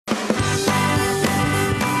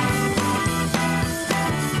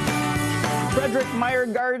Meyer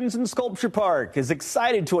Gardens and Sculpture Park is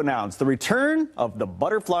excited to announce the return of the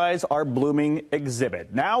Butterflies Are Blooming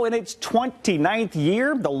exhibit. Now in its 29th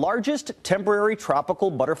year, the largest temporary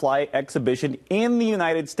tropical butterfly exhibition in the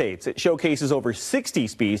United States. It showcases over 60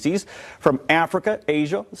 species from Africa,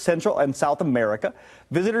 Asia, Central and South America.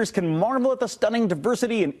 Visitors can marvel at the stunning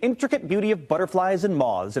diversity and intricate beauty of butterflies and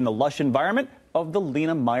moths in the lush environment of the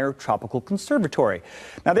Lena Meyer Tropical Conservatory.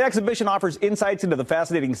 Now, the exhibition offers insights into the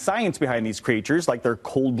fascinating science behind these creatures, like their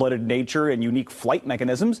cold-blooded nature and unique flight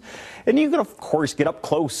mechanisms. And you can, of course, get up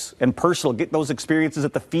close and personal, get those experiences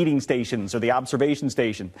at the feeding stations or the observation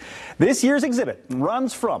station. This year's exhibit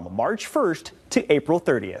runs from March 1st to April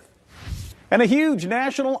 30th. And a huge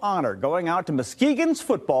national honor going out to Muskegon's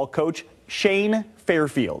football coach, Shane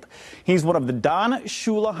Fairfield. He's one of the Don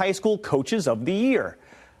Shula High School Coaches of the Year.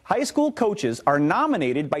 High school coaches are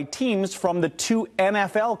nominated by teams from the 2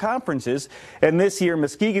 NFL conferences, and this year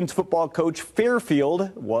Muskegon's football coach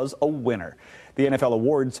Fairfield was a winner. The NFL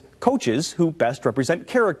awards coaches who best represent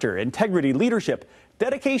character, integrity, leadership,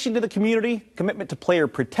 dedication to the community, commitment to player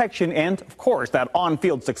protection, and, of course, that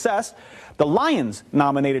on-field success. The Lions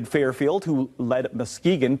nominated Fairfield, who led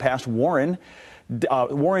Muskegon past Warren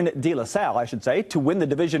De La Salle, I should say, to win the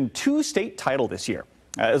Division II state title this year.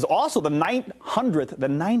 Is also the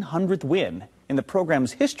 900th win in the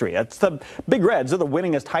program's history. That's the Big Reds are the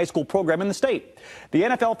winningest high school program in the state. The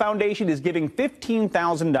NFL Foundation is giving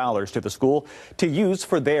 $15,000 to the school to use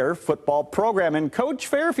for their football program. And Coach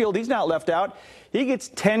Fairfield, he's not left out. He gets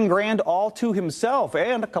 $10 grand all to himself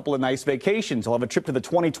and a couple of nice vacations. He'll have a trip to the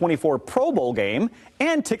 2024 Pro Bowl game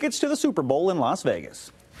and tickets to the Super Bowl in Las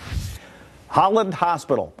Vegas. Holland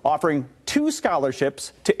Hospital offering 2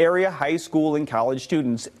 scholarships to area high school and college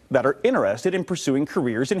students that are interested in pursuing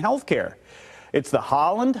careers in healthcare. It's the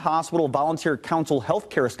Holland Hospital Volunteer Council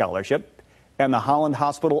Healthcare Scholarship and the Holland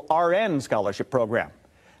Hospital RN Scholarship Program.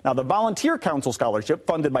 Now, the Volunteer Council Scholarship,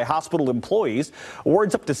 funded by hospital employees,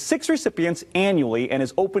 awards up to 6 recipients annually and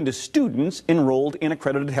is open to students enrolled in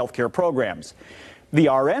accredited healthcare programs. The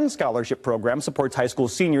RN Scholarship Program supports high school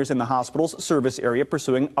seniors in the hospital's service area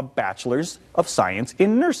pursuing a Bachelor's of Science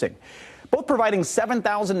in Nursing, both providing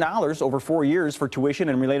 $7,000 over 4 years for tuition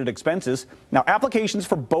and related expenses. Now, applications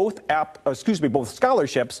for both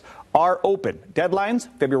scholarships are open. Deadlines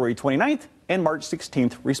February 29th and March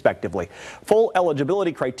 16th, respectively. Full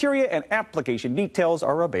eligibility criteria and application details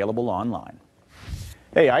are available online.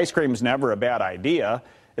 Hey, ice cream's never a bad idea,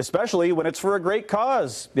 especially when it's for a great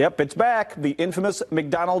cause. Yep, it's back. The infamous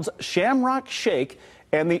McDonald's Shamrock Shake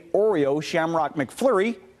and the Oreo Shamrock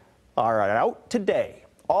McFlurry are out today.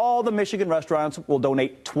 All the Michigan restaurants will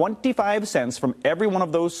donate 25 cents from every one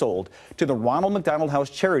of those sold to the Ronald McDonald House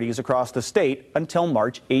charities across the state until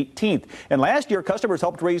March 18th. And last year, customers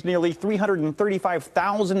helped raise nearly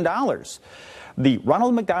 $335,000. The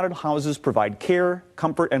Ronald McDonald Houses provide care,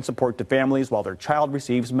 comfort, and support to families while their child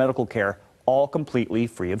receives medical care, all completely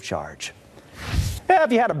free of charge.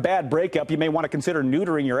 If you had a bad breakup, you may want to consider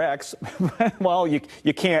neutering your ex. Well, you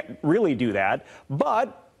can't really do that,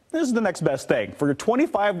 but this is the next best thing. For your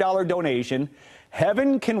 $25 donation,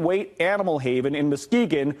 Heaven Can Wait Animal Haven in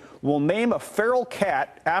Muskegon will name a feral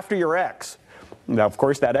cat after your ex. Now, of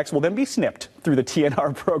course, that ex will then be snipped through the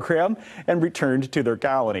TNR program and returned to their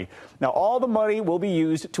colony. Now, all the money will be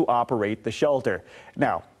used to operate the shelter.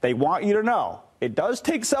 Now, they want you to know it does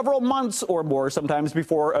take several months or more sometimes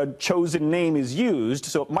before a chosen name is used,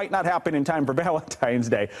 so it might not happen in time for Valentine's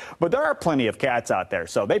Day. But there are plenty of cats out there,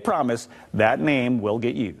 so they promise that name will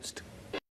get used.